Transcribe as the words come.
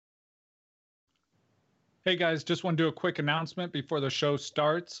Hey guys, just want to do a quick announcement before the show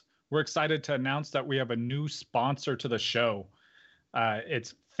starts. We're excited to announce that we have a new sponsor to the show.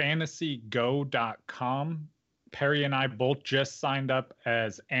 It's fantasygo.com. Perry and I both just signed up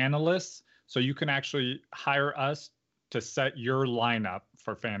as analysts, so you can actually hire us to set your lineup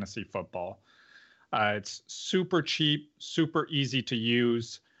for fantasy football. It's super cheap, super easy to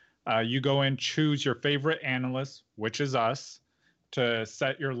use. You go in, choose your favorite analyst, which is us, to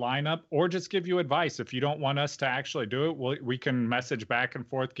set your lineup, or just give you advice. If you don't want us to actually do it, we can message back and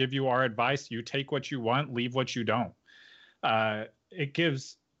forth, give you our advice. You take what you want, leave what you don't. It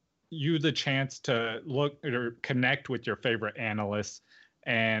gives you the chance to look or connect with your favorite analysts.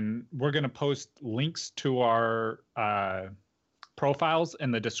 And we're going to post links to our profiles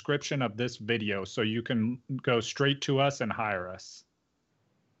in the description of this video, so you can go straight to us and hire us.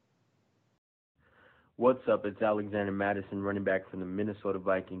 What's up? It's Alexander Madison, running back from the Minnesota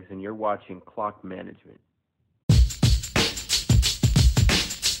Vikings, and you're watching Clock Management.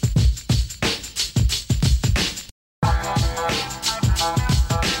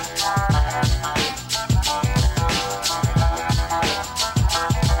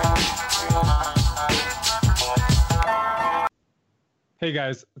 Hey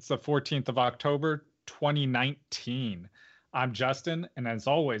guys, it's the 14th of October, 2019. I'm Justin, and as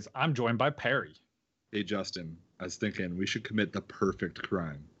always, I'm joined by Perry. Hey, Justin, I was thinking we should commit the perfect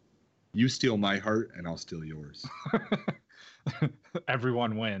crime. You steal my heart, and I'll steal yours.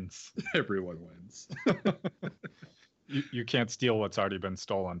 Everyone wins. Everyone wins. You can't steal what's already been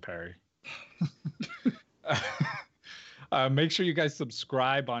stolen, Perry. Make sure you guys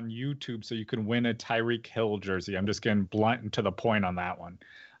subscribe on YouTube so you can win a Tyreek Hill jersey. I'm just getting blunt and to the point on that one.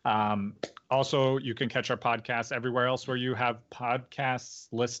 Also, you can catch our podcast everywhere else where you have podcasts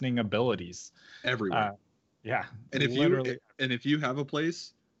listening abilities. Everywhere. Yeah. And if you have a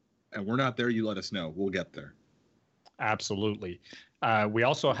place and we're not there, you let us know. We'll get there. Absolutely. We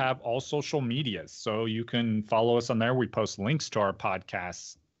also have all social medias, so you can follow us on there. We post links to our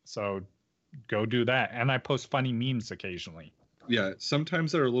podcasts, so go do that. And I post funny memes occasionally. Yeah,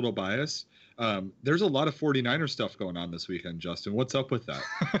 sometimes they're a little biased. There's a lot of 49er stuff going on this weekend, Justin. What's up with that?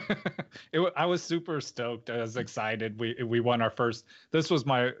 I was super stoked. I was excited. We won our first. This was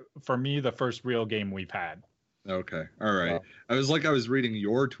for me, the first real game we've had. Okay. All right. Wow. I was reading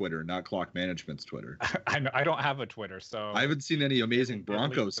your Twitter, not Clock Management's Twitter. I don't have a Twitter, so I haven't seen any amazing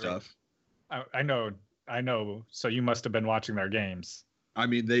Bronco stuff. I know. So you must have been watching their games. I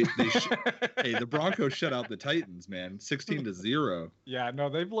mean, hey, the Broncos shut out the Titans, man, 16-0. Yeah, no,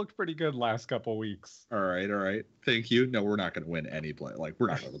 they've looked pretty good last couple weeks. All right. Thank you. No, we're not going to win any play. We're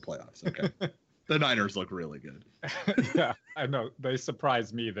not going to the playoffs. Okay. The Niners look really good. Yeah, I know. They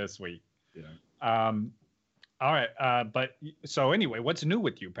surprised me this week. Yeah. All right. But so anyway, what's new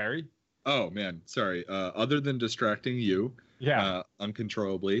with you, Perry? Oh man, sorry. Other than distracting you,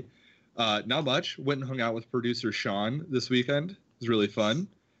 uncontrollably, not much. Went and hung out with producer Sean this weekend. It was really fun.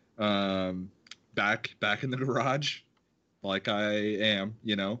 Back in the garage, like I am.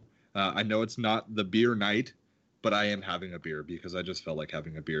 I know it's not the beer night, but I am having a beer because I just felt like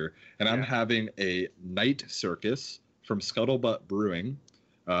having a beer, and I'm having a Night Circus from Scuttlebutt Brewing.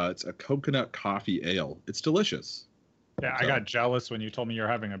 It's a coconut coffee ale. It's delicious. Yeah, I got jealous when you told me you're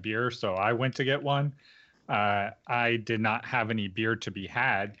having a beer, so I went to get one. I did not have any beer to be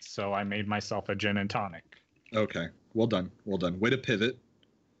had, so I made myself a gin and tonic. Okay, well done. Way to pivot.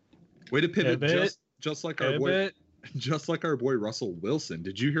 Just like our boy Russell Wilson.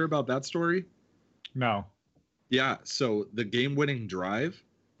 Did you hear about that story? No. Yeah. So the game-winning drive.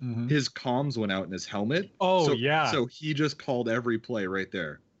 Mm-hmm. His comms went out in his helmet. Oh, So he just called every play right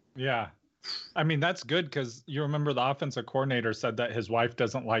there. Yeah. I mean, that's good because you remember the offensive coordinator said that his wife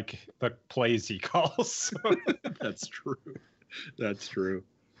doesn't like the plays he calls. That's true.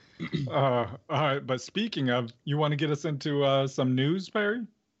 All right. But speaking of, you want to get us into some news, Perry?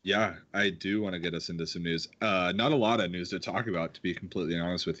 Yeah, I do want to get us into some news. Not a lot of news to talk about, to be completely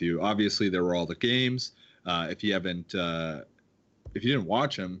honest with you. Obviously, there were all the games. If you didn't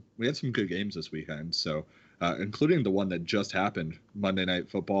watch them, we had some good games this weekend. So, including the one that just happened, Monday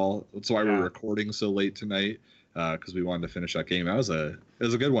Night Football. That's why we're recording so late tonight, because we wanted to finish that game. It was a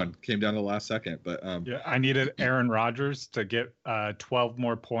good one. Came down to the last second, but I needed Aaron Rodgers to get 12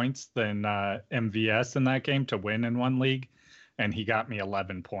 more points than MVS in that game to win in one league, and he got me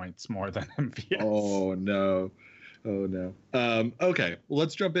 11 points more than MVS. Oh no. Okay, well,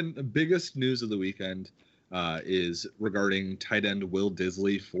 let's jump in. The biggest news of the weekend is regarding tight end Will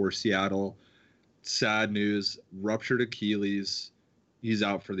Dissly for Seattle. Sad news, ruptured Achilles. He's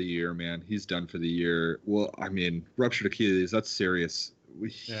out for the year, man. He's done for the year. Well, I mean, ruptured Achilles, that's serious.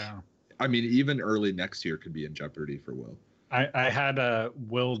 I mean, even early next year could be in jeopardy for Will. I had a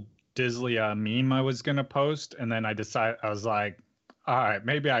Will Disley meme I was gonna post, and then I was like, all right,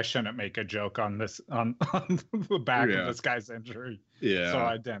 maybe I shouldn't make a joke on this on the back of this guy's injury. Yeah. So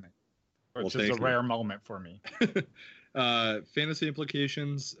I didn't, which is a rare moment for me. Fantasy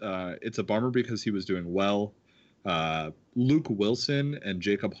implications. It's a bummer because he was doing well. Luke Wilson and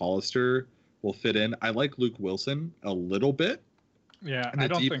Jacob Hollister will fit in. I like Luke Wilson a little bit. Yeah, I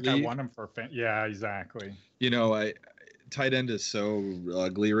don't think I want him for yeah, exactly. You know, tight end is so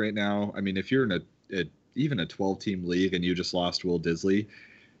ugly right now. I mean, if you're in even a 12-team league and you just lost Will Disley,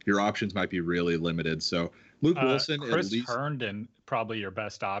 your options might be really limited. So Luke Wilson, Chris at least Herndon, probably your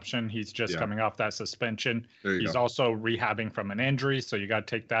best option. He's just coming off that suspension. He's go. Also rehabbing from an injury, so you got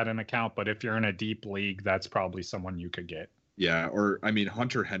to take that in account. But if you're in a deep league, that's probably someone you could get. Yeah, or I mean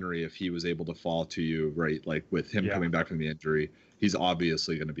Hunter Henry, if he was able to fall to you, right, like with him coming back from the injury, he's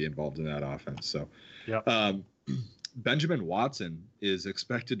obviously going to be involved in that offense. So, Benjamin Watson is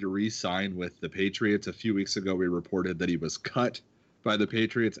expected to re-sign with the Patriots. A few weeks ago, we reported that he was cut by the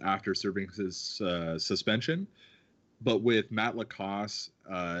Patriots after serving his suspension. But with Matt LaCosse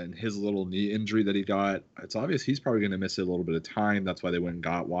and his little knee injury that he got, it's obvious he's probably going to miss a little bit of time. That's why they went and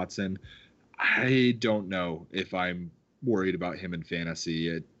got Watson. I don't know if I'm worried about him in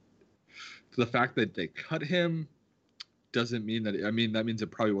fantasy. The fact that they cut him doesn't mean that. I mean, that means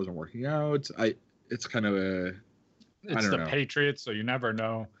it probably wasn't working out. It's kind of a. It's the Patriots, so you never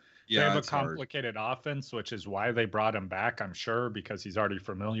know. Yeah, they have a complicated offense, which is why they brought him back, I'm sure, because he's already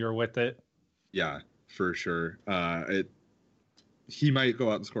familiar with it. Yeah, for sure. He might go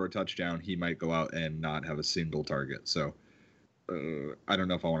out and score a touchdown. He might go out and not have a single target. So I don't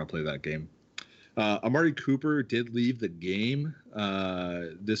know if I want to play that game. Amari Cooper did leave the game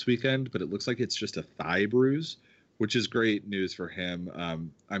this weekend, but it looks like it's just a thigh bruise, which is great news for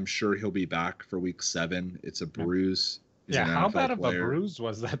him. I'm sure he'll be back for week 7. It's a bruise. He's how bad of a bruise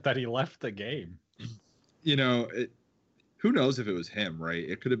was that he left the game? You know, who knows if it was him, right?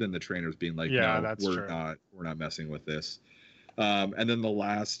 It could have been the trainers being like, no, that's we're not messing with this. And then the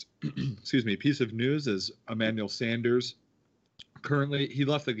last, piece of news is Emmanuel Sanders. Currently, he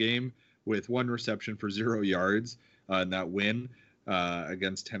left the game with 1 reception for 0 yards in that win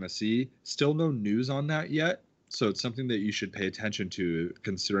against Tennessee. Still no news on that yet. So it's something that you should pay attention to,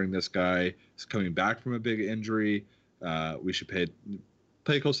 considering this guy is coming back from a big injury. We should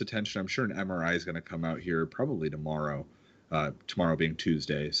pay close attention. I'm sure an MRI is going to come out here probably tomorrow, tomorrow being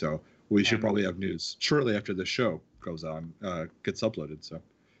Tuesday. So we should probably have news shortly after the show goes on, gets uploaded. So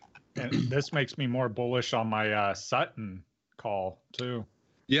and this makes me more bullish on my Sutton call too.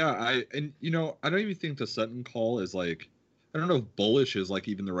 Yeah, I don't even think the Sutton call is like, I don't know if bullish is like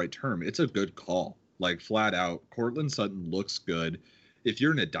even the right term. It's a good call, like flat out. Courtland Sutton looks good. If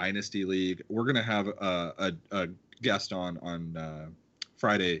you're in a dynasty league, we're gonna have a guest on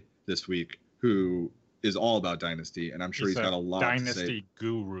Friday this week who is all about dynasty, and I'm sure he's got a lot to say. Dynasty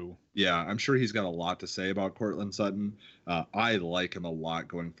guru. Yeah, I'm sure he's got a lot to say about Courtland Sutton. I like him a lot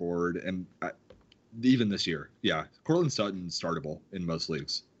going forward, and even this year, yeah, Courtland Sutton's startable in most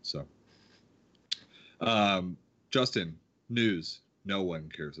leagues. So, Justin, news no one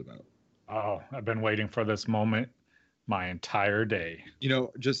cares about. Oh, I've been waiting for this moment my entire day. You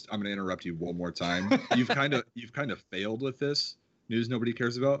know, I'm going to interrupt you one more time. You've kind of failed with this news nobody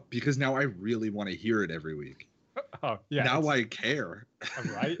cares about, because now I really want to hear it every week. Oh, yeah. Now I care.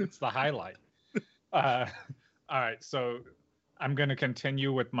 Right? It's the highlight. All right, so I'm going to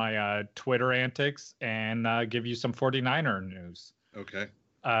continue with my Twitter antics and give you some 49er news. Okay.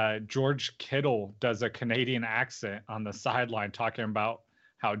 George Kittle does a Canadian accent on the sideline talking about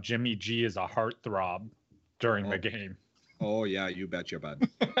how Jimmy G is a heartthrob during the game. Oh, yeah, you betcha, bud.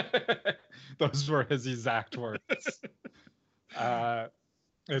 Those were his exact words.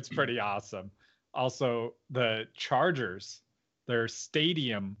 It's pretty awesome. Also, the Chargers, their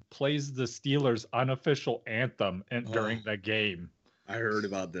stadium plays the Steelers' unofficial anthem during the game. I heard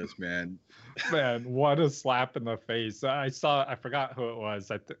about this, man. Man, what a slap in the face. I forgot who it was.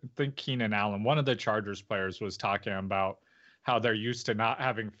 I think Keenan Allen, one of the Chargers players, was talking about how they're used to not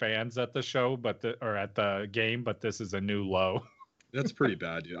having fans at the show, or at the game, but this is a new low. That's pretty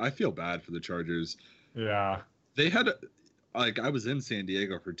bad, dude. I feel bad for the Chargers. Yeah. They had, I was in San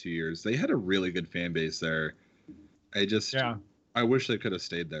Diego for 2 years. They had a really good fan base there. I wish they could have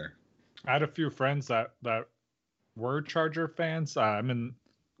stayed there. I had a few friends that were Charger fans.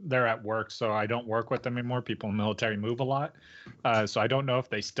 They're at work, so I don't work with them anymore. People in the military move a lot. So I don't know if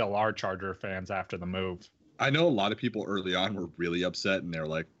they still are Charger fans after the move. I know a lot of people early on were really upset, and they're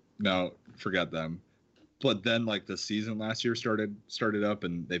like, no, forget them. but then like the season last year started up,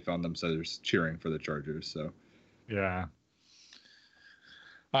 and they found themselves cheering for the Chargers. So Yeah.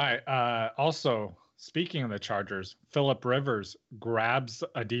 All right. Also, speaking of the Chargers, Phillip Rivers grabs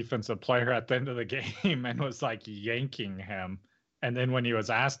a defensive player at the end of the game and was like yanking him. And then when he was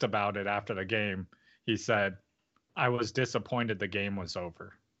asked about it after the game, he said, "I was disappointed the game was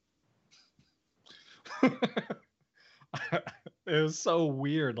over." It was so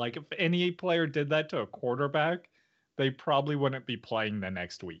weird. Like if any player did that to a quarterback, they probably wouldn't be playing the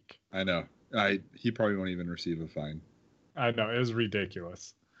next week. I know. He probably won't even receive a fine. I know, it was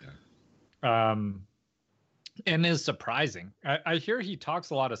ridiculous. Yeah. And is surprising. I hear he talks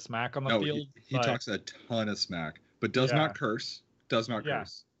a lot of smack on the field. He talks a ton of smack, but does not curse. Does not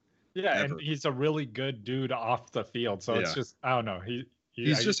curse. Yeah, Ever. and he's a really good dude off the field. So it's just, I don't know.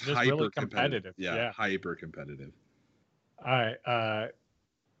 He's just hyper really competitive. Yeah, hyper competitive. All right.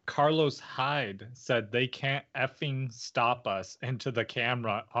 Carlos Hyde said they can't effing stop us into the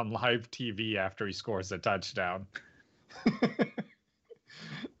camera on live TV after he scores a touchdown.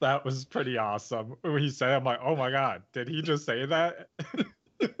 That was pretty awesome. When he said, I'm like, oh my God, did he just say that?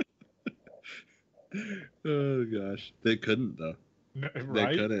 Oh gosh. They couldn't though. Right?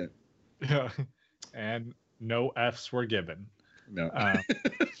 They couldn't. Yeah. And no Fs were given. No.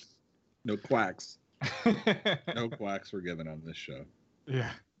 No quacks. No quacks were given on this show.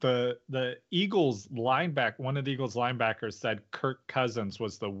 Yeah. The Eagles linebacker, one of the Eagles linebackers said Kirk Cousins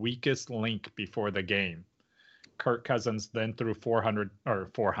was the weakest link before the game. Kirk Cousins then threw 400.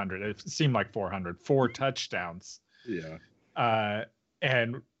 It seemed like 4 touchdowns. Yeah.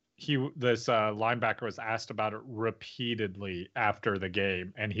 And this linebacker was asked about it repeatedly after the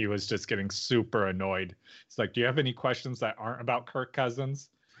game, and he was just getting super annoyed. It's like, do you have any questions that aren't about Kirk Cousins?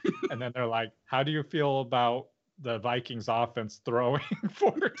 And then they're like, how do you feel about the Vikings offense throwing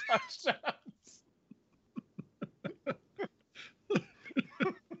 4 touchdowns?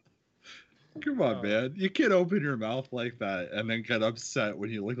 Come on, man. You can't open your mouth like that and then get upset when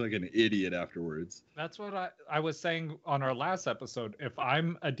you look like an idiot afterwards. That's what I was saying on our last episode. If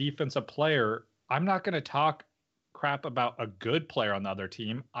I'm a defensive player, I'm not going to talk crap about a good player on the other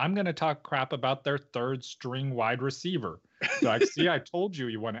team. I'm going to talk crap about their 3rd string wide receiver. Like, see, I told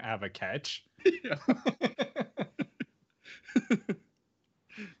you want to have a catch. Yeah.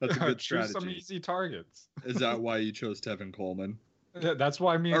 That's a good strategy. Choose some easy targets. Is that why you chose Tevin Coleman? That's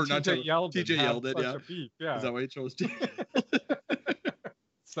why me and TJ Yeldon yeah. Beef. Yeah. Is that why you chose TJ?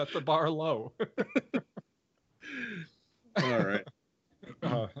 Set the bar low. All right.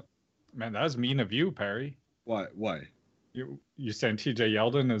 Man, that was mean of you, Perry. Why? You saying TJ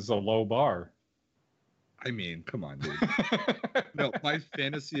Yeldon is a low bar. I mean, come on, dude. No, my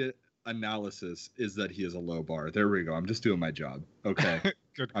fantasy analysis is that he is a low bar. There we go. I'm just doing my job. Okay.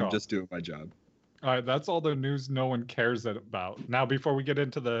 Good call. I'm just doing my job. All right, that's all the news no one cares about. Now, before we get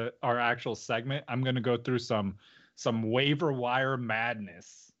into our actual segment, I'm going to go through some waiver wire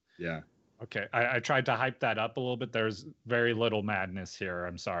madness. Yeah. Okay, I tried to hype that up a little bit. There's very little madness here.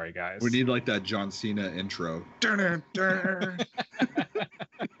 I'm sorry, guys. We need like that John Cena intro.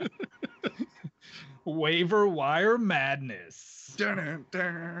 Waiver wire madness.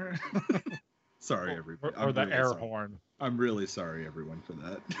 Sorry, everybody. Or the air horn. I'm really sorry, everyone, for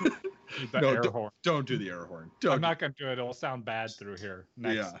that. The air horn. Don't do the air horn. I'm not going to do it. It'll sound bad through here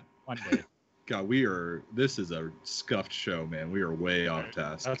next Monday. God, this is a scuffed show, man. We are way off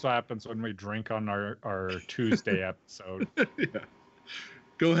task. That's what happens when we drink on our Tuesday episode. Yeah.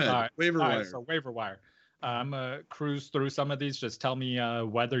 Go ahead. Waiver wire. So waiver wire. I'm going to cruise through some of these. Just tell me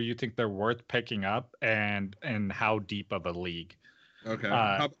whether you think they're worth picking up and how deep of a league. Okay.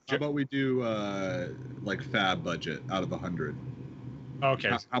 How about we do like fab budget out of 100?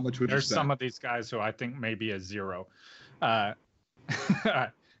 Okay. How much would you There's spend? some of these guys who I think maybe a 0.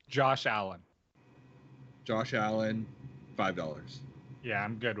 Josh Allen. Josh Allen, $5. Yeah,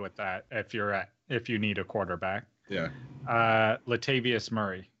 I'm good with that. If you need a quarterback. Yeah. Latavius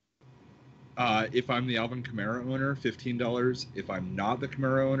Murray. If I'm the Alvin Kamara owner, $15. If I'm not the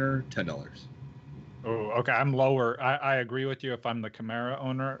Kamara owner, $10. Oh, okay. I'm lower. I agree with you. If I'm the Kamara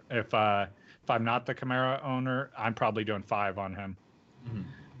owner, if I'm not the Kamara owner, I'm probably doing 5 on him.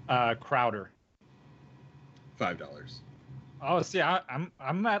 Mm-hmm. Crowder. $5. Oh, see,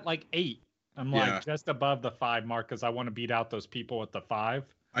 I'm at like 8. I'm like just above the 5 mark because I want to beat out those people with the 5.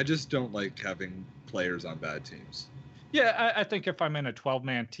 I just don't like having players on bad teams. Yeah, I think if I'm in a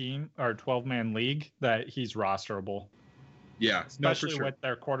 12-man team or 12-man league, that he's rosterable. Yeah, especially for sure. with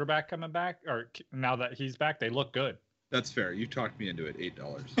their quarterback coming back, or now that he's back, they look good. That's fair. You talked me into it.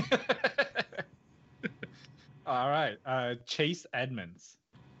 $8. All right, Chase Edmonds.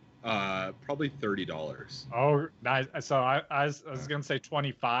 Probably $30. Oh, nice. So I was gonna say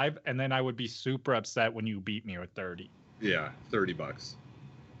 25, and then I would be super upset when you beat me with 30. Yeah, $30.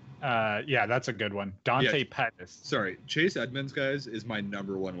 Yeah, that's a good one. Dante Pettis. Sorry, Chase Edmonds, guys, is my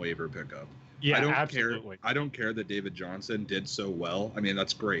number one waiver pickup. Yeah, I don't absolutely. care. I don't care that David Johnson did so well. I mean,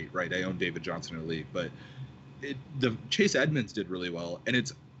 that's great, right? I own David Johnson in the league, but the Chase Edmonds did really well, and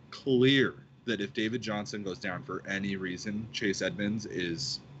it's clear that if David Johnson goes down for any reason, Chase Edmonds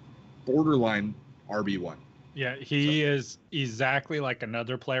is borderline RB1. Yeah, he is exactly like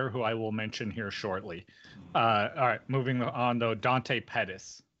another player who I will mention here shortly. All right, moving on though, Dante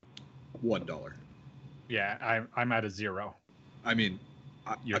Pettis. $1. Yeah, I'm at a 0. I mean,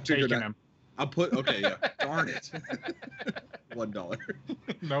 You're I figured taking him. I'll put yeah. Darn it. $1.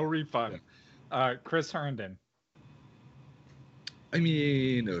 No refund. Chris Herndon. I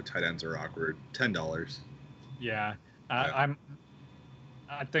mean, no, tight ends are awkward. $10. Yeah, I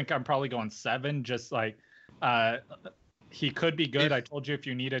think I'm probably going 7. Just like he could be good. I told you if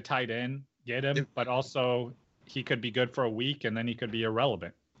you need a tight end, get him. But also he could be good for a week and then he could be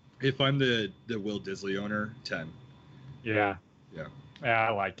irrelevant. If I'm the Will Disley owner, 10. Yeah. Yeah. Yeah,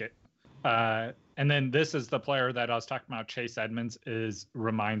 I like it. And then this is the player that I was talking about. Chase Edmonds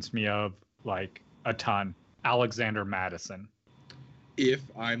reminds me of like a ton. Alexander Madison. If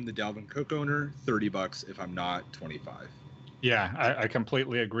I'm the Dalvin Cook owner, $30. If I'm not, 25. Yeah, I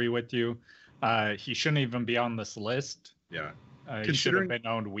completely agree with you. He shouldn't even be on this list. Yeah. He should have been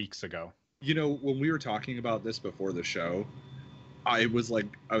owned weeks ago. You know, when we were talking about this before the show, I was like,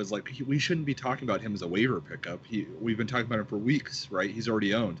 we shouldn't be talking about him as a waiver pickup. We've been talking about him for weeks, right? He's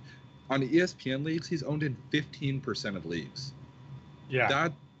already owned. On ESPN leagues, he's owned in 15% of leagues. Yeah.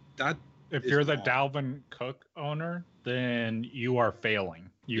 That if you're the Dalvin Cook owner, then you are failing.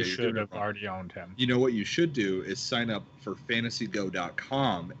 You should have already owned him. You know what you should do is sign up for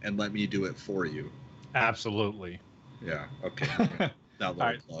fantasygo.com and let me do it for you. Absolutely. Yeah. Okay. That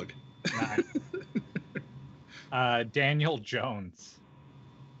little plug. Nice. Daniel Jones.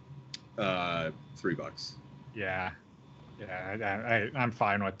 $3. Yeah. I'm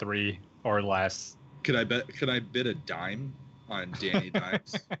fine with 3 or less. Could I bid a dime on Danny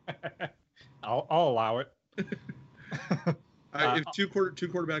Dimes? I'll allow it. If two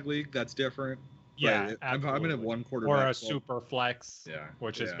quarterback league, that's different. Yeah, I'm in a 1 quarterback or a super flex,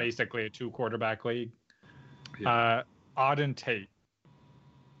 which is basically a 2 quarterback league. Yeah. Auden Tate.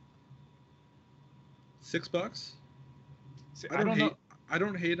 $6. See, I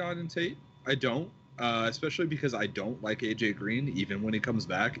don't hate Auden Tate. I don't. Especially because I don't like AJ Green, even when he comes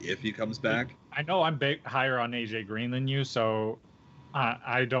back, if he comes back. I know I'm higher on AJ Green than you, so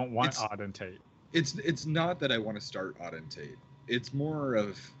I don't want Auden Tate. It's not that I want to start Auden Tate. It's more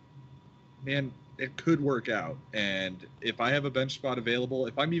of, man, it could work out. And if I have a bench spot available,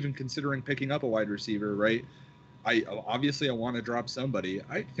 if I'm even considering picking up a wide receiver, right? I want to drop somebody.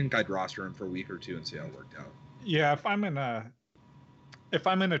 I think I'd roster him for a week or 2 and see how it worked out. Yeah, if I'm in a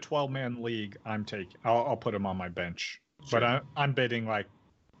 12-man league, I'll put him on my bench. Sure. But I'm bidding like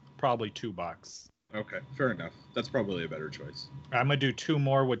probably $2. Okay, fair enough. That's probably a better choice. I'm gonna do 2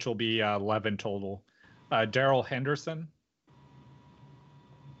 more, which will be 11 total. Darrell Henderson.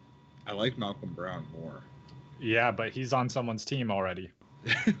 I like Malcolm Brown more. Yeah, but he's on someone's team already.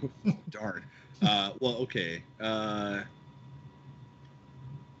 Darn. Well, okay.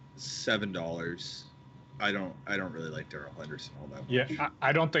 $7. I don't really like Darrell Henderson all that much. Yeah,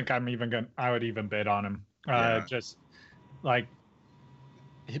 I don't think I would even bid on him. Just like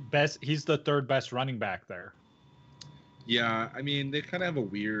he's the 3rd best running back there. Yeah, I mean, they kind of have a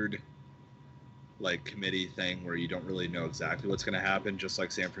weird like committee thing where you don't really know exactly what's going to happen, just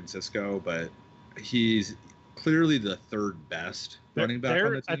like San Francisco, but he's clearly the 3rd best running back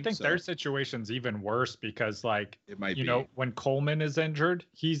on the team. I think their situation's even worse because like it might know, when Coleman is injured,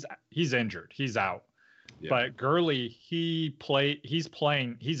 he's injured. He's out. Yeah. But Gurley, he's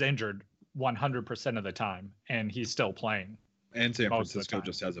injured 100% of the time, and he's still playing. And San Francisco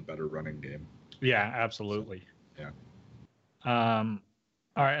just has a better running game. Yeah, absolutely. So, yeah.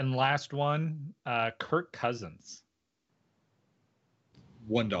 All right, and last one, Kirk Cousins.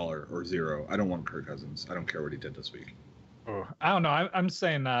 $1 or 0. I don't want Kirk Cousins. I don't care what he did this week. Oh, I don't know. I'm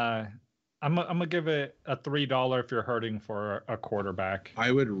saying I'm gonna give it a $3 if you're hurting for a quarterback.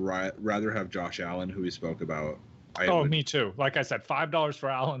 I would rather have Josh Allen, who we spoke about. Me too. Like I said, $5 for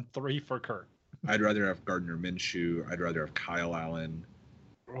Allen, 3 for Kirk. I'd rather have Gardner Minshew. I'd rather have Kyle Allen.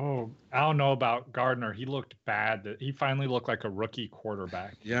 Oh, I don't know about Gardner. He looked bad. He finally looked like a rookie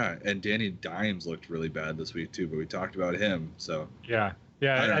quarterback. Yeah, and Danny Dimes looked really bad this week too, but we talked about him. So yeah.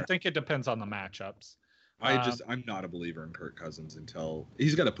 I think it depends on the matchups. I'm not a believer in Kirk Cousins until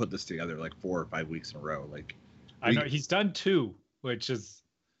he's got to put this together like 4 or 5 weeks in a row. Like, I know he's done 2, which is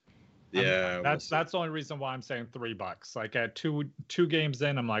that's the only reason why I'm saying $3. Like at two games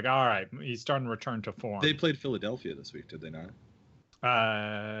in, I'm like, all right, he's starting to return to form. They played Philadelphia this week, did they not?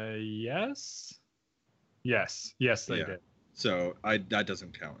 Yes, they did. So that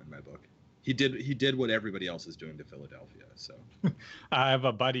doesn't count in my book. He did what everybody else is doing to Philadelphia. So I have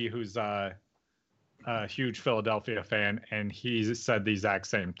a buddy who's a huge Philadelphia fan, and he said the exact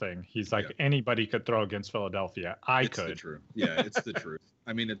same thing. He's like, anybody could throw against Philadelphia. It's could. The truth. Yeah, it's the truth.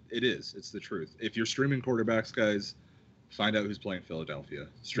 I mean, it is. It's the truth. If you're streaming quarterbacks, guys, find out who's playing Philadelphia.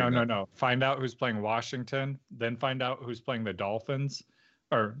 No. Find out who's playing Washington, then find out who's playing the Dolphins,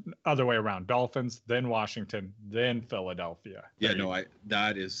 or other way around. Dolphins, then Washington, then Philadelphia.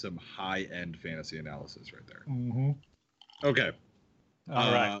 That is some high-end fantasy analysis right there. Mm-hmm. Okay.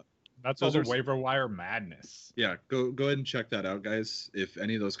 All right. That's all the waiver wire madness. Yeah, go ahead and check that out, guys. If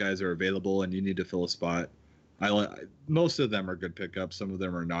any of those guys are available and you need to fill a spot, most of them are good pickups. Some of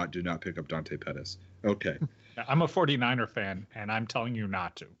them are not. Do not pick up Dante Pettis. Okay. I'm a 49er fan, and I'm telling you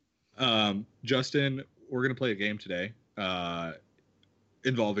not to. Justin, we're gonna play a game today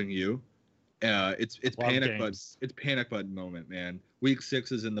involving you. It's panic button. It's panic button moment, man. Week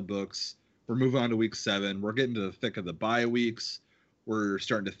 6 is in the books. We're moving on to week 7. We're getting to the thick of the bye weeks. We're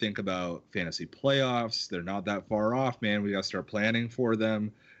starting to think about fantasy playoffs. They're not that far off, man. We got to start planning for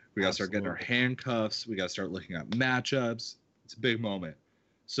them. We got to start getting our handcuffs. We got to start looking at matchups. It's a big moment.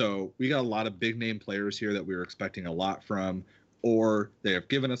 So we got a lot of big name players here that we were expecting a lot from, or they have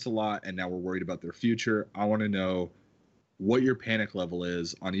given us a lot, and now we're worried about their future. I want to know what your panic level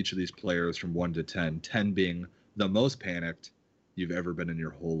is on each of these players from 1 to 10, 10 being the most panicked you've ever been in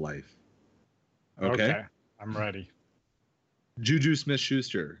your whole life. Okay? I'm ready. Juju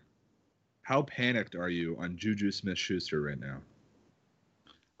Smith-Schuster. How panicked are you on Juju Smith-Schuster right now?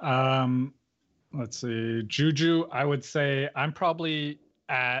 Let's see. Juju, I would say I'm probably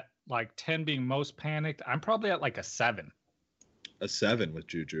at like 10 being most panicked. I'm probably at like a 7. A 7 with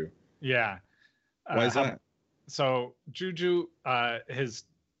Juju. Yeah. Why is that? So Juju, his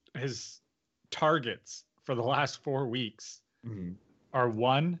targets for the last 4 weeks are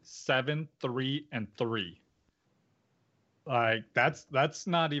 1, 7, 3, and 3. Like that's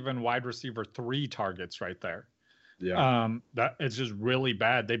not even wide receiver 3 targets right there. Yeah. That it's just really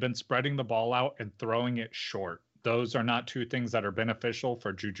bad. They've been spreading the ball out and throwing it short. Those are not 2 things that are beneficial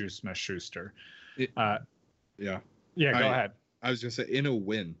for Juju Smith-Schuster. Yeah. Go ahead. I was gonna say, in a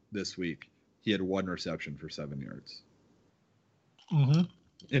win this week, he had 1 reception for 7 yards. Mm-hmm.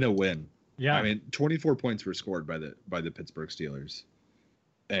 In a win. Yeah. I mean, 24 points were scored by the Pittsburgh Steelers.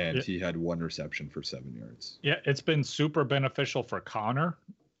 And he had 1 reception for 7 yards. Yeah, it's been super beneficial for Connor,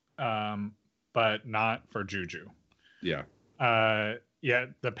 but not for Juju. Yeah.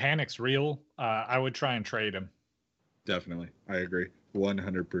 The panic's real. I would try and trade him. Definitely. I agree.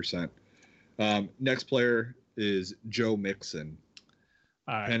 100%. Next player is Joe Mixon.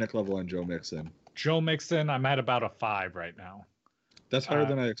 Panic level on Joe Mixon. Joe Mixon, I'm at about a 5 right now. That's higher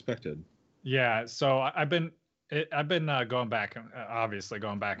than I expected. Yeah, so I've been going back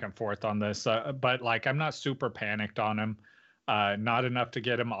and forth on this, but like I'm not super panicked on him. Not enough to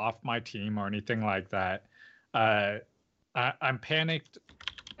get him off my team or anything like that. I'm panicked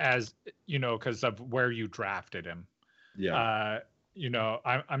as because of where you drafted him. Yeah.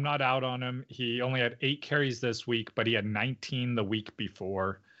 I'm not out on him. He only had 8 carries this week, but he had 19 the week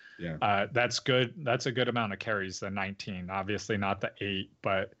before. Yeah. That's good. That's a good amount of carries, the 19. Obviously not the 8,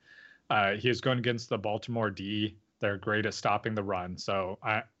 but he is going against the Baltimore D. They're great at stopping the run. So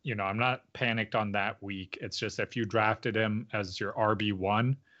I'm not panicked on that week. It's just if you drafted him as your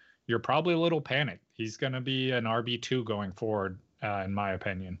RB1, you're probably a little panicked. He's going to be an RB2 going forward, in my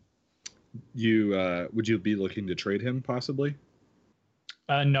opinion. Would you be looking to trade him possibly?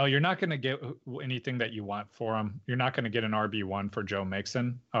 No, you're not going to get anything that you want for him. You're not going to get an RB1 for Joe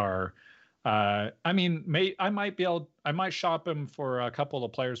Mixon, or I might shop him for a couple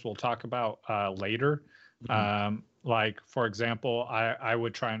of players we'll talk about later. Mm-hmm. Like for example, I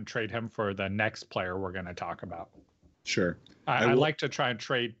would try and trade him for the next player we're going to talk about. Sure. I like to try and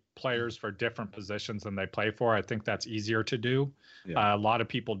trade players for different positions than they play for. I think that's easier to do. Yeah. A lot of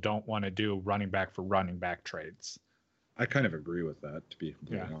people don't want to do running back for running back trades. I kind of agree with that, to be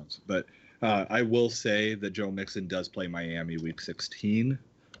completely honest. But I will say that Joe Mixon does play Miami week 16,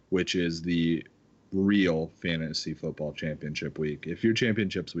 which is the real fantasy football championship week. If your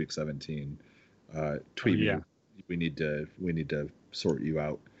championship's week 17, tweet me. We need to sort you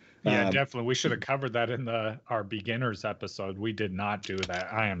out. Yeah, definitely. We should have covered that in our beginners episode. We did not do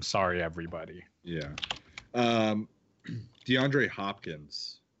that. I am sorry, everybody. Yeah. Um, DeAndre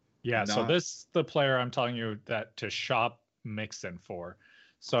Hopkins. Yeah, so this the player I'm telling you that to shop Mixon for.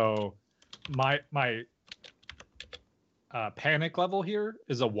 So my panic level here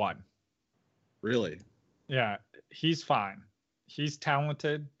is a 1. Really? Yeah, he's fine. He's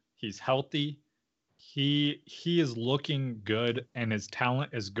talented. He's healthy. He is looking good, and his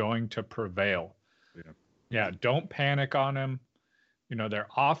talent is going to prevail. Yeah, don't panic on him. You know, their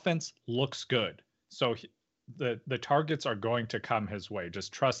offense looks good. So the targets are going to come his way.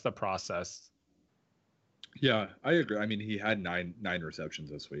 Just trust the process. Yeah, I agree. I mean, he had nine receptions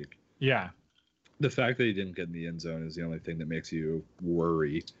this week. Yeah. The fact that he didn't get in the end zone is the only thing that makes you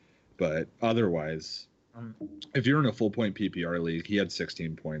worry. But otherwise, if you're in a full point PPR league, he had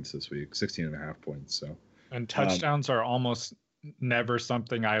 16 points this week, 16 and a half points. So, and touchdowns are almost never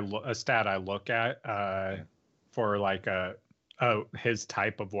something a stat I look at for like his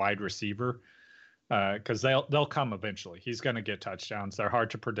type of wide receiver, because they'll come eventually. He's going to get touchdowns. They're hard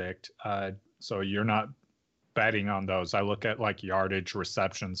to predict, so you're not betting on those. I look at like yardage,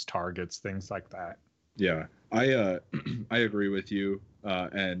 receptions, targets, things like that. Yeah, I agree with you.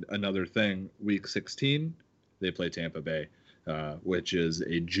 And another thing, week 16, they play Tampa Bay, which is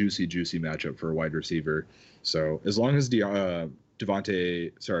a juicy matchup for a wide receiver. So as long as DeAndre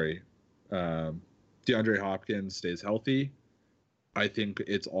Hopkins stays healthy, I think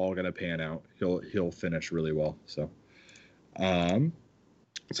it's all gonna pan out. He'll finish really well. So,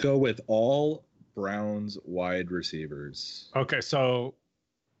 let's go with all Browns wide receivers. Okay, so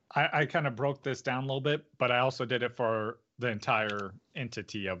I kind of broke this down a little bit, but I also did it for the entire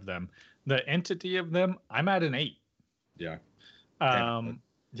entity of them. The entity of them, I'm at an 8. Yeah.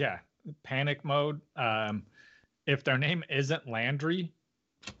 Yeah. Panic mode. If their name isn't Landry,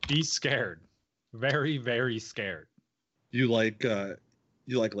 be scared. Very, very scared. You like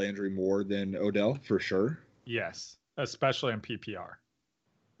Landry more than Odell for sure? Yes, especially in PPR.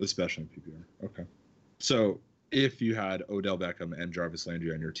 Especially in PPR. Okay. So if you had Odell Beckham and Jarvis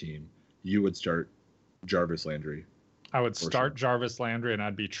Landry on your team, you would start Jarvis Landry. I would start Jarvis Landry, and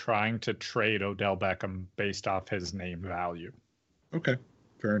I'd be trying to trade Odell Beckham based off his name value. Okay,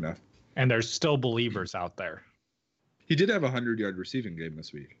 fair enough. And there's still believers out there. He did have a 100-yard receiving game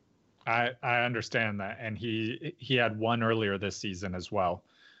this week. I understand that, and he had one earlier this season as well.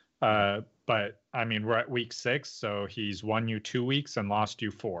 But I mean, we're at week 6, so he's won you 2 weeks and lost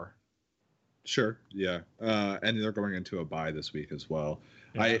you 4. Sure, yeah. And they're going into a bye this week as well.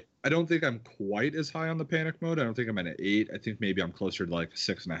 Yeah. I don't think I'm quite as high on the panic mode. I don't think I'm at an 8. I think maybe I'm closer to like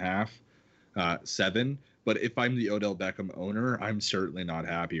 6.5, 7. But if I'm the Odell Beckham owner, I'm certainly not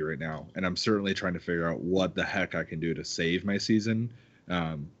happy right now, and I'm certainly trying to figure out what the heck I can do to save my season.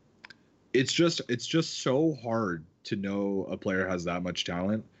 It's just so hard to know a player has that much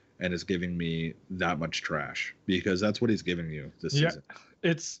talent and is giving me that much trash, because that's what he's giving you this season.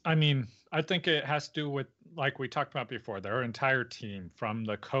 I think it has to do with, like we talked about before, their entire team, from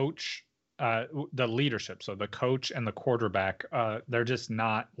the coach, the leadership. So the coach and the quarterback, they're just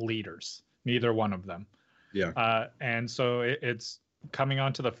not leaders, neither one of them. Yeah. And so it's coming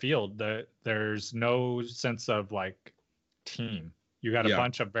onto the field that there's no sense of like team. You got a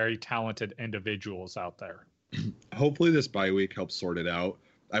bunch of very talented individuals out there. Hopefully this bye week helps sort it out.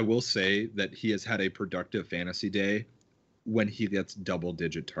 I will say that he has had a productive fantasy day when he gets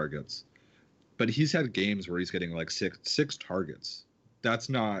double-digit targets. But he's had games where he's getting like six targets. That's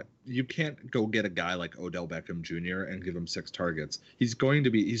not, you can't go get a guy like Odell Beckham Jr. and give him 6 targets. He's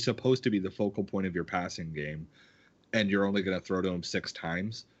supposed to be the focal point of your passing game, and you're only going to throw to him 6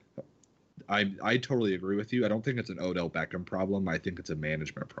 times. I totally agree with you. I don't think it's an Odell Beckham problem. I think it's a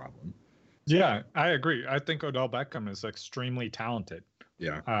management problem. Yeah, I agree. I think Odell Beckham is extremely talented.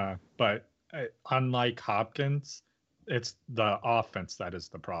 Yeah. But unlike Hopkins, it's the offense that is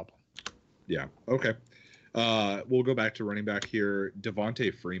the problem. Yeah. Okay. We'll go back to running back here.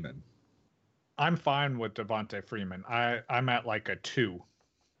 Devonta Freeman. I'm fine with Devonta Freeman. I'm at like a 2.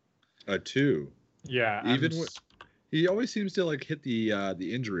 A 2. Yeah. He always seems to like hit the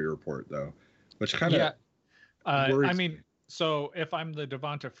injury report though, which kind of. Yeah. I mean, so if I'm the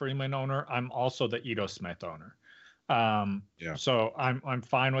Devonta Freeman owner, I'm also the Ito Smith owner. Yeah. So I'm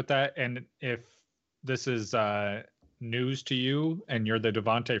fine with that. And if this is news to you and you're the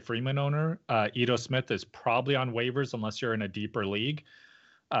Devonta Freeman owner, Ito Smith is probably on waivers unless you're in a deeper league.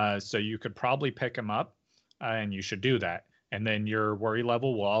 So you could probably pick him up, and you should do that. And then your worry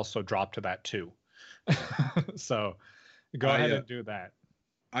level will also drop to that too. So go ahead and do that.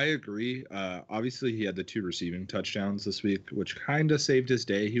 I agree. Obviously, he had the 2 receiving touchdowns this week, which kind of saved his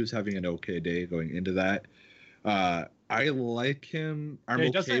day. He was having an okay day going into that. I like him.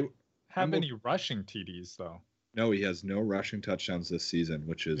 have any rushing TDs though. No, he has no rushing touchdowns this season,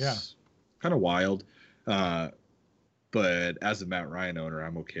 which is kind of wild. But as a Matt Ryan owner,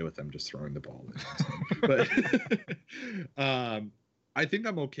 I'm okay with them just throwing the ball. But I think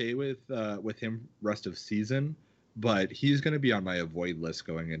I'm okay with him rest of season. But he's going to be on my avoid list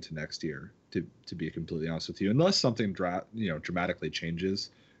going into next year. To be completely honest with you, unless something dramatically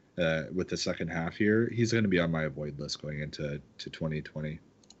changes with the second half here, he's going to be on my avoid list going into 2020.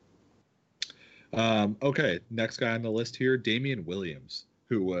 Okay, next guy on the list here, Damian Williams,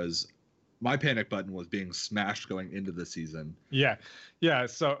 who was my panic button was being smashed going into the season. Yeah.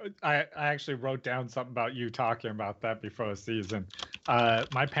 So I actually wrote down something about you talking about that before the season.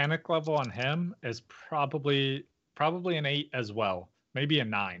 My panic level on him is probably an 8 as well, maybe a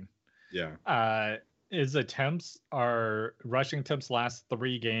 9. Yeah. His rushing attempts last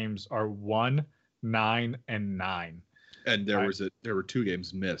 3 games are 1, 9, and 9. And there were 2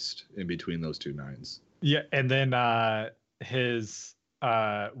 games missed in between those 2 9s. Yeah, and then his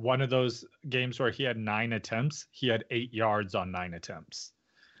one of those games where he had 9 attempts, he had 8 yards on 9 attempts.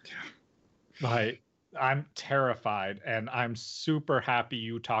 Yeah. Like, I'm terrified, and I'm super happy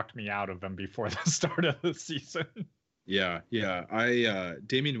you talked me out of him before the start of the season. Yeah.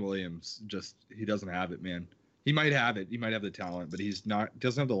 Damian Williams, he doesn't have it, man. He might have it. He might have the talent, but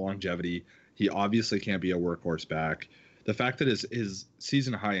doesn't have the longevity. He obviously can't be a workhorse back. The fact that his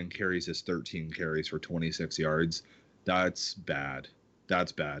season high in carries is 13 carries for 26 yards, that's bad.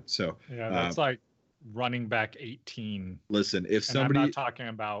 That's bad. So yeah, that's like running back 18. Listen, if I'm not talking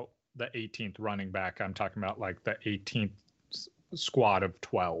about the 18th running back, I'm talking about like the 18th squad of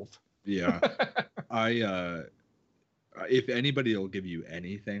 12. Yeah. If anybody will give you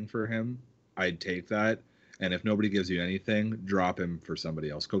anything for him, I'd take that. And if nobody gives you anything, drop him for somebody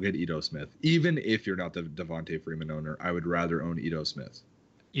else. Go get Ito Smith. Even if you're not the Devontae Freeman owner, I would rather own Ito Smith.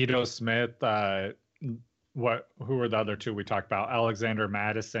 Ito Smith, who are the other 2 we talked about? Alexander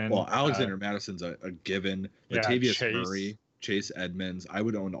Madison. Well, Alexander Madison's a given. Latavius Murray, Chase Edmonds. I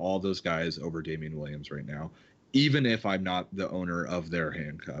would own all those guys over Damian Williams right now, even if I'm not the owner of their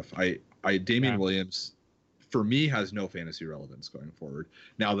handcuff. Damian Williams, for me, has no fantasy relevance going forward.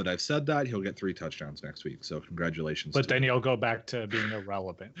 Now that I've said that, he'll get 3 touchdowns next week. So congratulations. But then he'll go back to being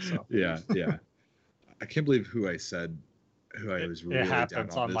irrelevant. So. Yeah. I can't believe who I was really it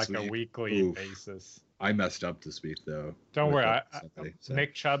happens down on like week. a weekly basis. I messed up this week, though. Don't worry.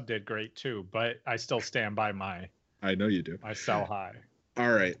 Nick Chubb did great, too. But I still stand by I know you do. my sell high.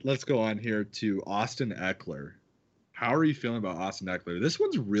 All right. Let's go on here to Austin Eckler. How are you feeling about Austin Eckler? This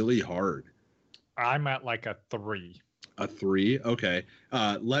one's really hard. I'm at like a 3. A 3? Okay.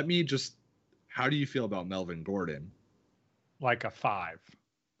 How do you feel about Melvin Gordon? Like a 5.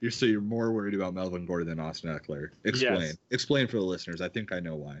 You're more worried about Melvin Gordon than Austin Eckler. Explain. Yes. Explain for the listeners. I think I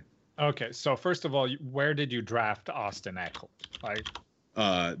know why. Okay, so first of all, where did you draft Austin Eckler? Like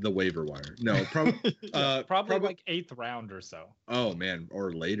the waiver wire. No, probably like 8th round or so. Oh man,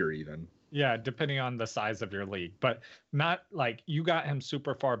 or later even. Yeah, depending on the size of your league, but not like you got him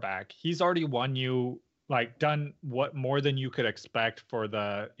super far back. He's already won you, like done what more than you could expect for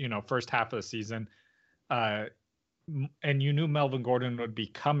the first half of the season. And you knew Melvin Gordon would be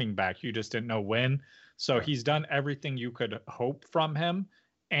coming back. You just didn't know when. So he's done everything you could hope from him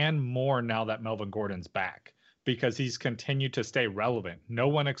and more now that Melvin Gordon's back, because he's continued to stay relevant. No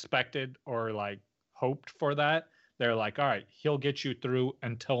one expected or like hoped for that. They're like, all right, he'll get you through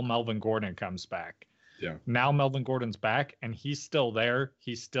until Melvin Gordon comes back. Yeah. Now Melvin Gordon's back and he's still there.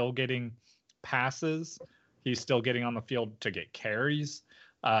 He's still getting passes. He's still getting on the field to get carries.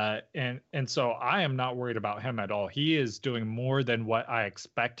 And so I am not worried about him at all. He is doing more than what I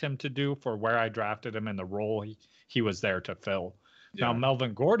expect him to do for where I drafted him and the role he was there to fill. Yeah. Now,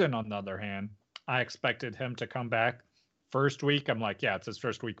 Melvin Gordon, on the other hand, I expected him to come back. First week, I'm like, yeah, it's his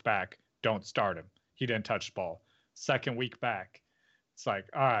first week back. Don't start him. He didn't touch the ball. Second week back, it's like,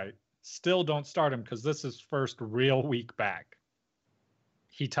 all right, still don't start him because this is first real week back.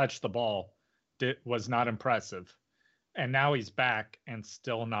 He touched the ball. Was not impressive. And now he's back and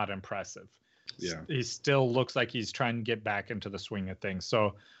still not impressive. Yeah. He still looks like he's trying to get back into the swing of things.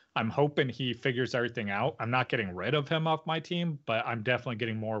 So I'm hoping he figures everything out. I'm not getting rid of him off my team, but I'm definitely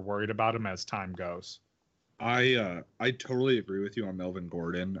getting more worried about him as time goes. I totally agree with you on Melvin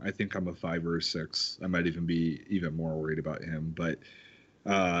Gordon. I think I'm a 5 or a 6. I might even be even more worried about him. But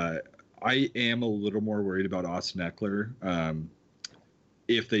I am a little more worried about Austin Eckler.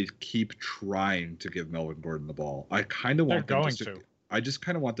 If they keep trying to give Melvin Gordon the ball, I kind of want them I just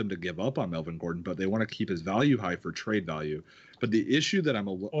kind of want them to give up on Melvin Gordon, but they want to keep his value high for trade value. But the issue that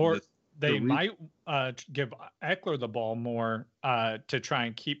they might give Eckler the ball more to try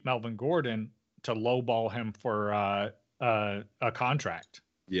and keep Melvin Gordon to lowball him for a contract.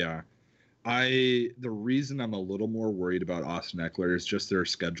 Yeah. The reason I'm a little more worried about Austin Eckler is just their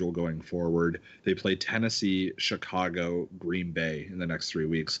schedule going forward. They play Tennessee, Chicago, Green Bay in the next 3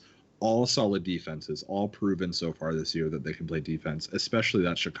 weeks. All solid defenses, all proven so far this year that they can play defense, especially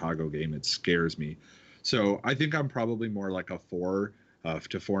that Chicago game. It scares me. So I think I'm probably more like a 4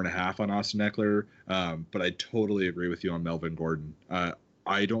 to 4.5 on Austin Eckler. But I totally agree with you on Melvin Gordon.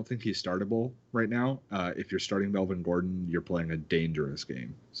 I don't think he's startable right now. If you're starting Melvin Gordon, you're playing a dangerous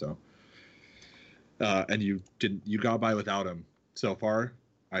game. So, and you got by without him so far.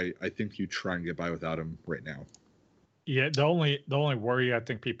 I think you try and get by without him right now. Yeah, the only worry I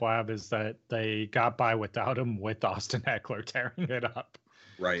think people have is that they got by without him with Austin Eckler tearing it up.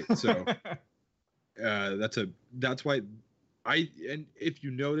 Right. So that's why and if you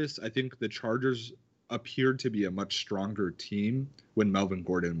notice, I think the Chargers appeared to be a much stronger team when Melvin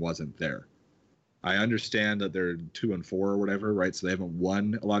Gordon wasn't there. I understand that they're 2-4 or whatever, right? So they haven't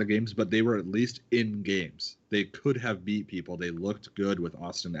won a lot of games, but they were at least in games. They could have beat people. They looked good with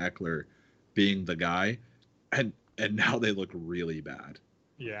Austin Eckler being the guy, and now they look really bad.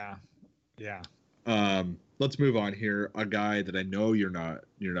 Yeah. Let's move on here. A guy that I know you're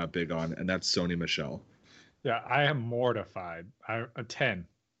not big on, and that's Sony Michel. Yeah, I am mortified. A 10.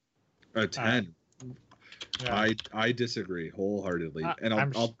 A 10. Yeah. I disagree wholeheartedly, and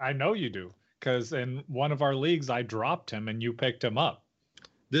I know you do, because in one of our leagues I dropped him and you picked him up.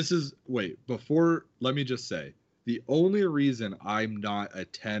 Let me just say, the only reason I'm not a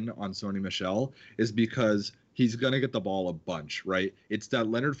 10 on Sony Michel is because he's going to get the ball a bunch, right? It's that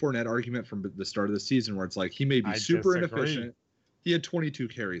Leonard Fournette argument from the start of the season where it's like he may be super inefficient. He had 22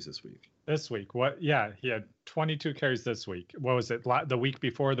 carries this week. What? Yeah, he had 22 carries this week. What was it? The week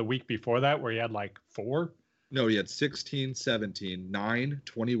before that, where he had like 4? No, he had 16, 17, 9,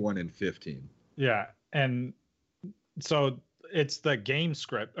 21, and 15. Yeah, and so it's the game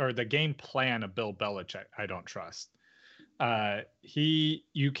script or the game plan of Bill Belichick I don't trust.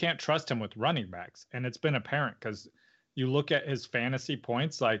 You can't trust him with running backs, and it's been apparent because you look at his fantasy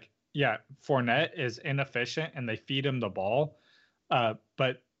points. Like, yeah, Fournette is inefficient, and they feed him the ball,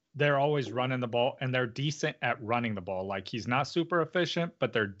 but they're always running the ball, and they're decent at running the ball. Like, he's not super efficient,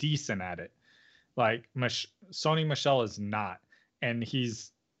 but they're decent at it. Like, Sony Michel is not, and he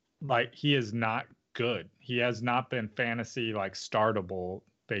is not good. He has not been fantasy like startable,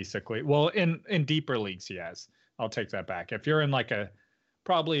 basically. Well, in deeper leagues, he has. I'll take that back. If you're in like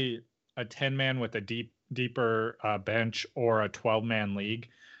probably a 10-man with a deeper bench or a 12-man league,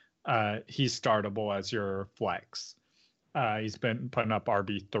 he's startable as your flex. He's been putting up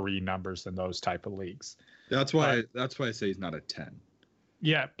RB3 numbers in those type of leagues. That's why I say he's not a 10.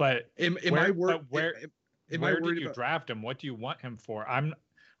 Yeah, but where did you draft him? What do you want him for?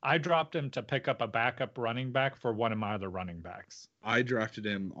 I dropped him to pick up a backup running back for one of my other running backs. I drafted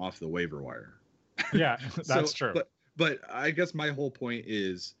him off the waiver wire. Yeah, that's true. But I guess my whole point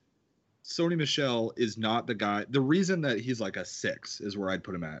is Sony Michel is not the guy. The reason that he's like a 6 is where I'd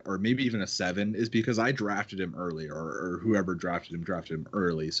put him at, or maybe even a 7, is because I drafted him early, or whoever drafted him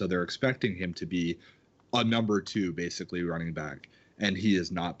early. So they're expecting him to be a number 2, basically, running back. And he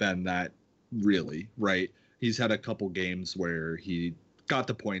has not been that really, right? He's had a couple games where he got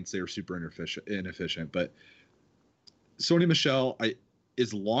the points. They were super inefficient. But Sony Michel,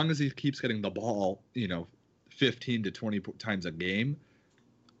 as long as he keeps getting the ball, 15 to 20 times a game,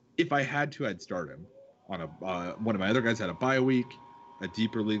 if I had to, I'd start him on one of my other guys had a bye week, a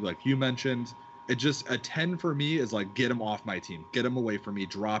deeper league like you mentioned. It just a 10 for me is like, get him off my team, get him away from me,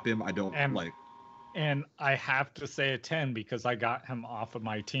 drop him. I don't like. And I have to say a 10 because I got him off of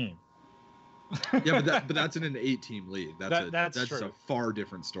my team. Yeah, but that's in an 8-team league. That's true. A far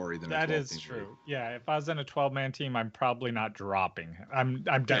different story than that a 12-team is true. League. Yeah, if I was in a 12-man team, I'm probably not dropping him. I'm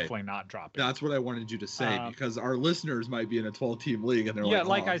definitely not dropping. That's what I wanted you to say, because our listeners might be in a 12-team league and they're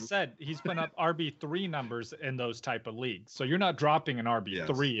I said, he's been up RB3 numbers in those type of leagues. So you're not dropping an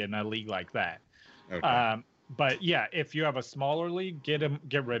RB3 in a league like that. Okay. But yeah, if you have a smaller league,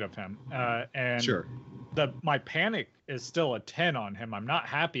 get rid of him. And sure. My panic is still a 10 on him. I'm not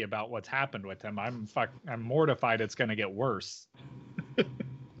happy about what's happened with him. I'm mortified it's going to get worse.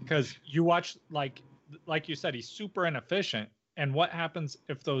 Because you watch, like you said, he's super inefficient. And what happens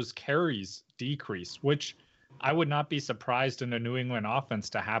if those carries decrease, which I would not be surprised in a New England offense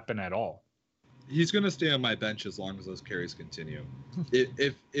to happen at all. He's going to stay on my bench as long as those carries continue.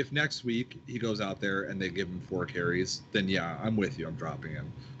 If next week he goes out there and they give him 4 carries, then yeah, I'm with you. I'm dropping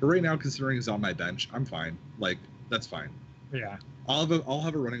him. But right now, considering he's on my bench, I'm fine. Like, that's fine. Yeah. I'll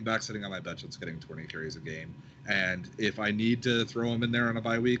have a running back sitting on my bench that's getting 20 carries a game, and if I need to throw him in there on a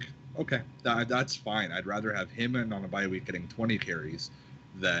bye week, okay, that's fine. I'd rather have him in on a bye week getting 20 carries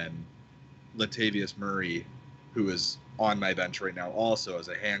than Latavius Murray, who is on my bench right now, also as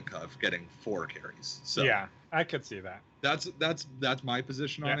a handcuff, getting 4 carries. So yeah, I could see that. That's my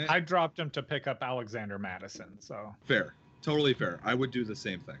position on it. I dropped him to pick up Alexander Madison. So fair, totally fair. I would do the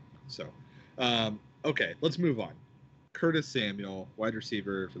same thing. So, okay, let's move on. Curtis Samuel, wide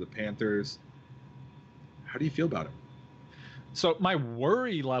receiver for the Panthers. How do you feel about him? So my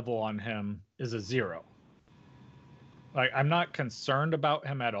worry level on him is a 0. Like, I'm not concerned about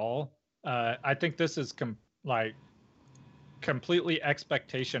him at all. I think this is completely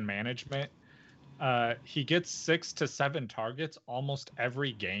expectation management. He gets 6 to 7 targets almost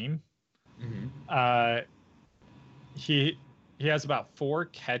every game. Mm-hmm. He has about 4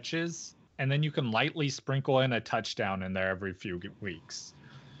 catches, and then you can lightly sprinkle in a touchdown in there every few weeks.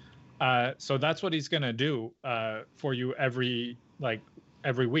 So that's what he's going to do for you every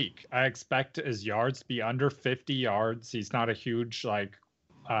week. I expect his yards to be under 50 yards. He's not a huge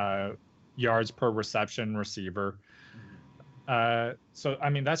yards per reception receiver. So, I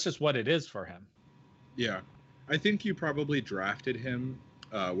mean, that's just what it is for him. Yeah. I think you probably drafted him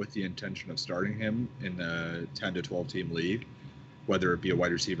with the intention of starting him in a 10 to 12 team league, whether it be a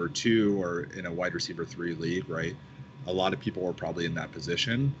wide receiver 2 or in a wide receiver 3 league, right? A lot of people are probably in that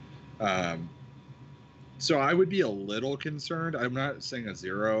position. So I would be a little concerned. I'm not saying a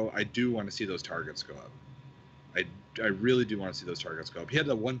 0. I do want to see those targets go up. I really do want to see those targets go up. He had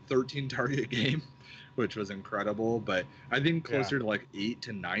the 113 target game, which was incredible, but I think closer to like 8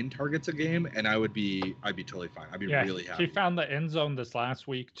 to 9 targets a game, and I'd be totally fine. I'd be really happy. He found the end zone this last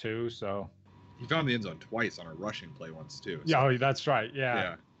week too, so he found the end zone twice on a rushing play once too. So. Yeah, that's right.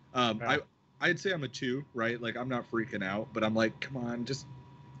 Yeah. I'd say I'm a 2, right? Like, I'm not freaking out, but I'm like, come on, just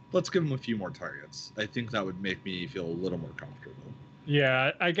let's give him a few more targets. I think that would make me feel a little more comfortable.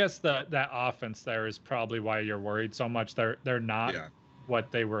 Yeah, I guess that offense there is probably why you're worried so much. They're not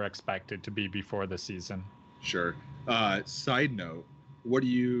what they were expected to be before the season. Sure. Side note, what do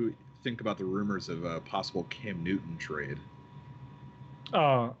you think about the rumors of a possible Cam Newton trade?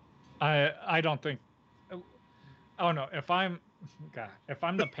 Oh, I don't think. Oh no, if I'm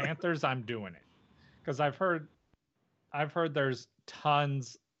the Panthers, I'm doing it, because I've heard there's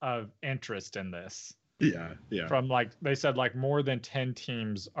tons of interest in this. Yeah. From they said more than 10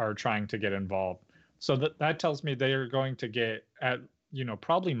 teams are trying to get involved. So that tells me they are going to get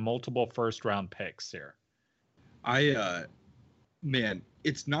probably multiple first round picks here. Man,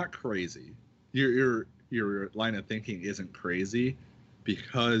 it's not crazy. Your line of thinking isn't crazy,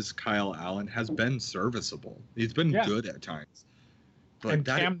 because Kyle Allen has been serviceable. He's been good at times. But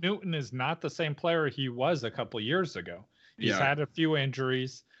Cam Newton is not the same player he was a couple of years ago. He's had a few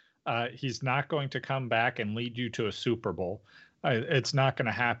injuries. He's not going to come back and lead you to a Super Bowl. It's not going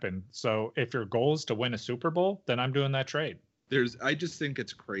to happen. So if your goal is to win a Super Bowl, then I'm doing that trade. I just think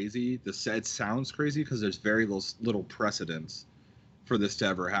it's crazy. It sounds crazy because there's very little precedence for this to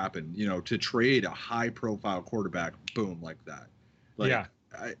ever happen. To trade a high-profile quarterback, boom, like that.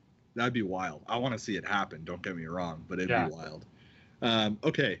 That'd be wild. I want to see it happen. Don't get me wrong, but it'd be wild.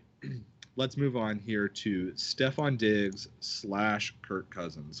 Okay. Let's move on here to Stefon Diggs / Kirk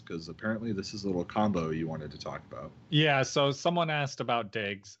Cousins, because apparently this is a little combo you wanted to talk about. Yeah, so someone asked about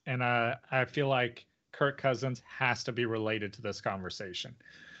Diggs, and I feel like Kirk Cousins has to be related to this conversation,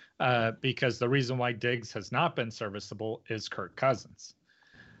 because the reason why Diggs has not been serviceable is Kirk Cousins.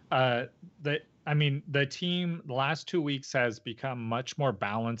 The team the last 2 weeks has become much more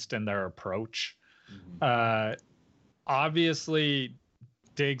balanced in their approach. Mm-hmm. Obviously,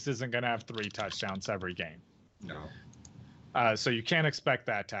 Diggs isn't going to have 3 touchdowns every game. No. So you can't expect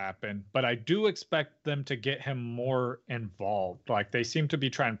that to happen. But I do expect them to get him more involved. They seem to be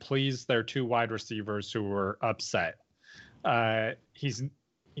trying to please their 2 wide receivers who were upset.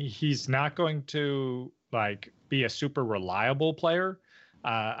 He's not going to be a super reliable player.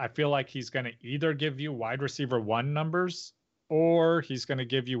 I feel like he's going to either give you wide receiver 1 numbers, or he's going to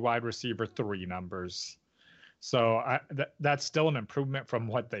give you wide receiver 3 numbers. So that's still an improvement from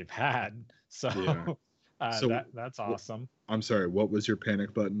what they've had. So, that's awesome. I'm sorry. What was your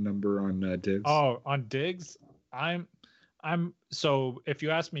panic button number on Diggs? Oh, on Diggs, so if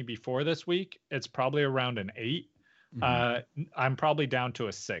you asked me before this week, it's probably around an 8. Mm-hmm. I'm probably down to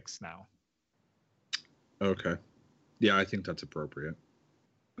a 6 now. Okay. Yeah, I think that's appropriate.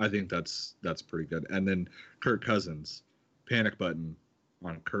 I think that's pretty good. And then Kirk Cousins, panic button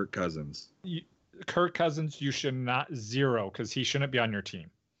on Kirk Cousins. Kirk Cousins, you should not 0, because he shouldn't be on your team.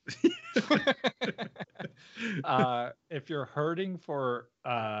 If you're hurting for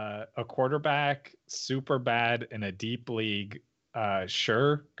a quarterback super bad in a deep league,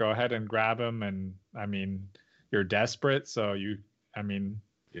 sure, go ahead and grab him. And I mean, you're desperate, so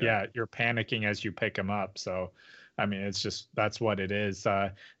yeah, you're panicking as you pick him up. So, I mean, it's just that's what it is.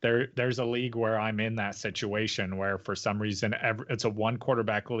 There's a league where I'm in that situation where for some reason it's a one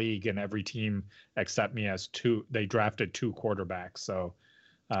quarterback league and every team except me has two. They drafted two quarterbacks. So,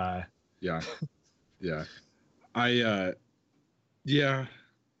 yeah.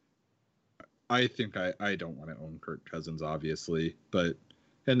 I think I don't want to own Kirk Cousins, obviously, but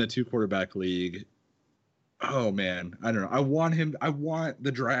in the two quarterback league, oh man, I don't know. I want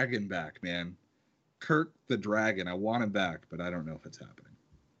the Dragon back, man. Kirk the Dragon. I want him back, but I don't know if it's happening.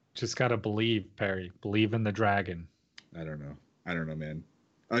 Just gotta believe, Perry. Believe in the Dragon. I don't know, man.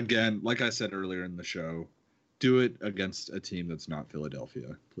 Again, like I said earlier in the show, do it against a team that's not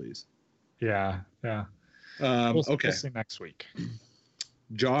Philadelphia, please. Yeah. Okay. We'll see next week.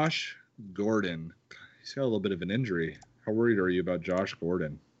 Josh Gordon. He's got a little bit of an injury. How worried are you about Josh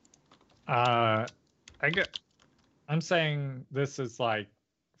Gordon? I'm saying this is like,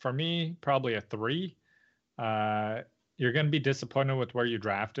 for me, probably a 3. You're going to be disappointed with where you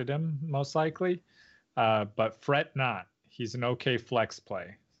drafted him, most likely. But fret not. He's an okay flex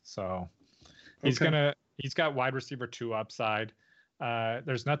play. So he's got wide receiver 2 upside.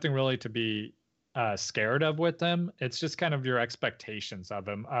 There's nothing really to be scared of with him. It's just kind of your expectations of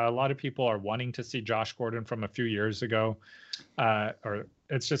him. A lot of people are wanting to see Josh Gordon from a few years ago, or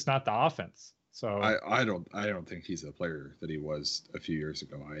it's just not the offense. So I don't think he's the player that he was a few years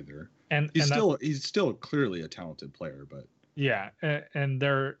ago either. And he's still clearly a talented player, but yeah, and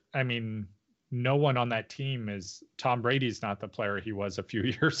no one on that team is. Tom Brady's not the player he was a few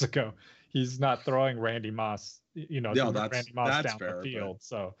years ago. He's not throwing Randy Moss, Randy Moss down fair, the field.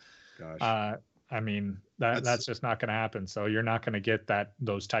 So, gosh. That's just not going to happen. So you're not going to get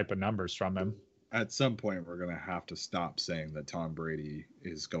those type of numbers from him. At some point, we're going to have to stop saying that Tom Brady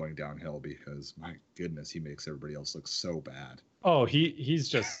is going downhill because, my goodness, he makes everybody else look so bad. Oh, he's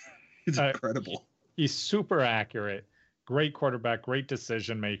just he's incredible. He's super accurate, great quarterback, great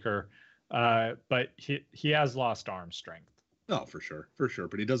decision maker, but he has lost arm strength. Oh, for sure.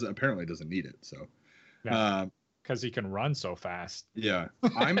 But he apparently doesn't need it. So, because he can run so fast. Yeah,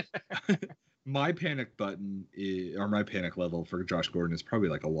 my panic button or my panic level for Josh Gordon is probably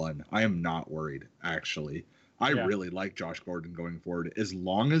like a 1. I am not worried, actually. I really like Josh Gordon going forward as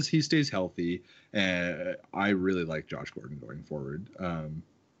long as he stays healthy. I really like Josh Gordon going forward.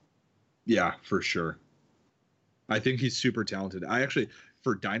 Yeah, for sure. I think he's super talented.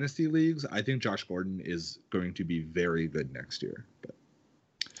 For dynasty leagues, I think Josh Gordon is going to be very good next year. But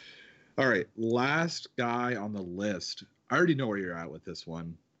all right, last guy on the list. I already know where you're at with this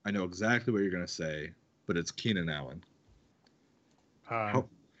one. I know exactly what you're going to say, but it's Keenan Allen. How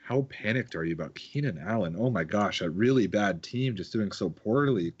panicked are you about Keenan Allen? Oh my gosh, a really bad team just doing so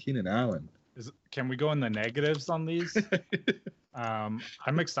poorly. Keenan Allen. Can we go in the negatives on these? I'm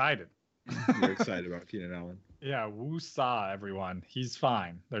excited. You're excited about Keenan Allen? Yeah, woo-saw, everyone. He's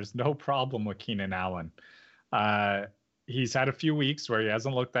fine. There's no problem with Keenan Allen. He's had a few weeks where he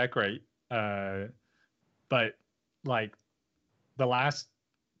hasn't looked that great. But like the last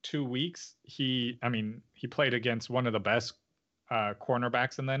 2 weeks, he played against one of the best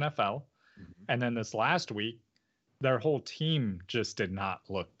cornerbacks in the NFL. Mm-hmm. And then this last week, their whole team just did not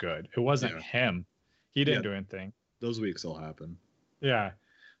look good. It wasn't him. He didn't do anything. Those weeks will happen. Yeah.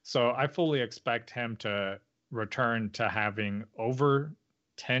 So I fully expect him to return to having over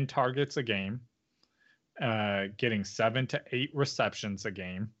 10 targets a game, getting 7 to 8 receptions a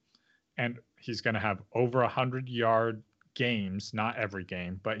game. And he's going to have over 100-yard games, not every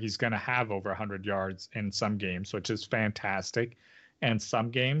game, but he's going to have over 100 yards in some games, which is fantastic. And some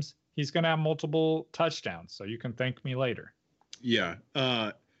games, he's going to have multiple touchdowns. So you can thank me later. Yeah.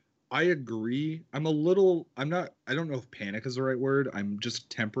 I agree. I don't know if panic is the right word. I'm just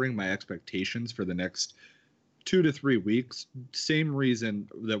tempering my expectations for the next 2 to 3 weeks. Same reason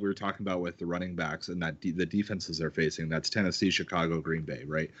that we were talking about with the running backs and that the defenses they're facing. That's Tennessee, Chicago, Green Bay,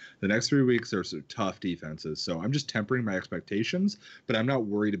 right? The next 3 weeks are some tough defenses. So I'm just tempering my expectations, but I'm not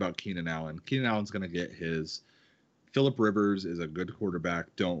worried about Keenan Allen. Keenan Allen's going to get his. Phillip Rivers is a good quarterback.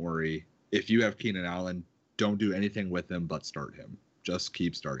 Don't worry. If you have Keenan Allen, don't do anything with him but start him. Just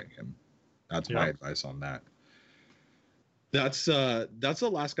keep starting him. That's my advice on that. That's the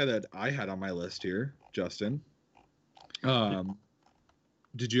last guy that I had on my list here, Justin.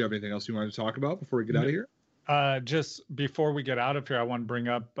 Did you have anything else you wanted to talk about before we get out of here? Just before we get out of here, I want to bring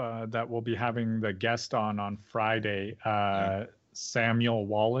up that we'll be having the guest on Friday, Samuel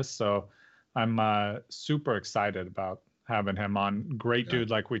Wallace. So I'm super excited about having him on. Great dude,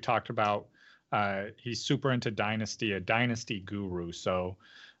 like we talked about. He's super into Dynasty, a Dynasty guru. So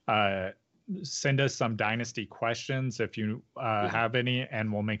send us some Dynasty questions if you have any,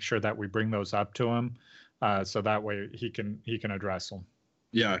 and we'll make sure that we bring those up to him, so that way he can address them.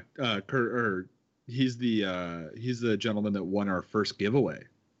 Yeah, Kurt, he's the gentleman that won our first giveaway.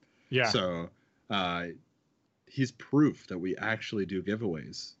 Yeah. So he's proof that we actually do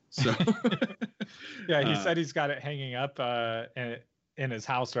giveaways. So yeah, he said he's got it hanging up in his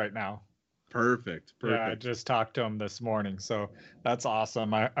house right now. Perfect. Yeah, I just talked to him this morning, so that's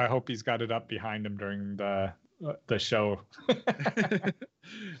awesome. I hope he's got it up behind him during the show.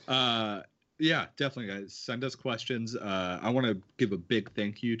 Yeah, definitely, guys. Send us questions. I want to give a big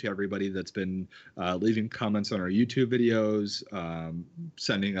thank you to everybody that's been leaving comments on our YouTube videos,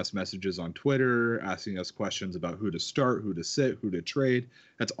 sending us messages on Twitter, asking us questions about who to start, who to sit, who to trade.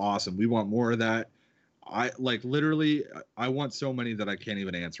 That's awesome. We want more of that. I want so many that I can't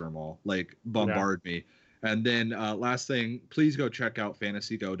even answer them all. Like, bombard me. And then last thing, please go check out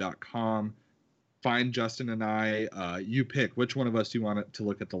fantasygo.com. Find Justin and I. You pick which one of us you want to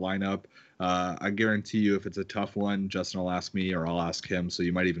look at the lineup. I guarantee you, if it's a tough one, Justin will ask me or I'll ask him. So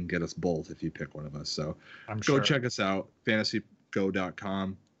you might even get us both if you pick one of us. So go check us out,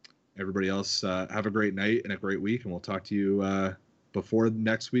 fantasygo.com. Everybody else, have a great night and a great week, and we'll talk to you before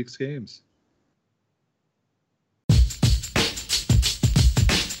next week's games.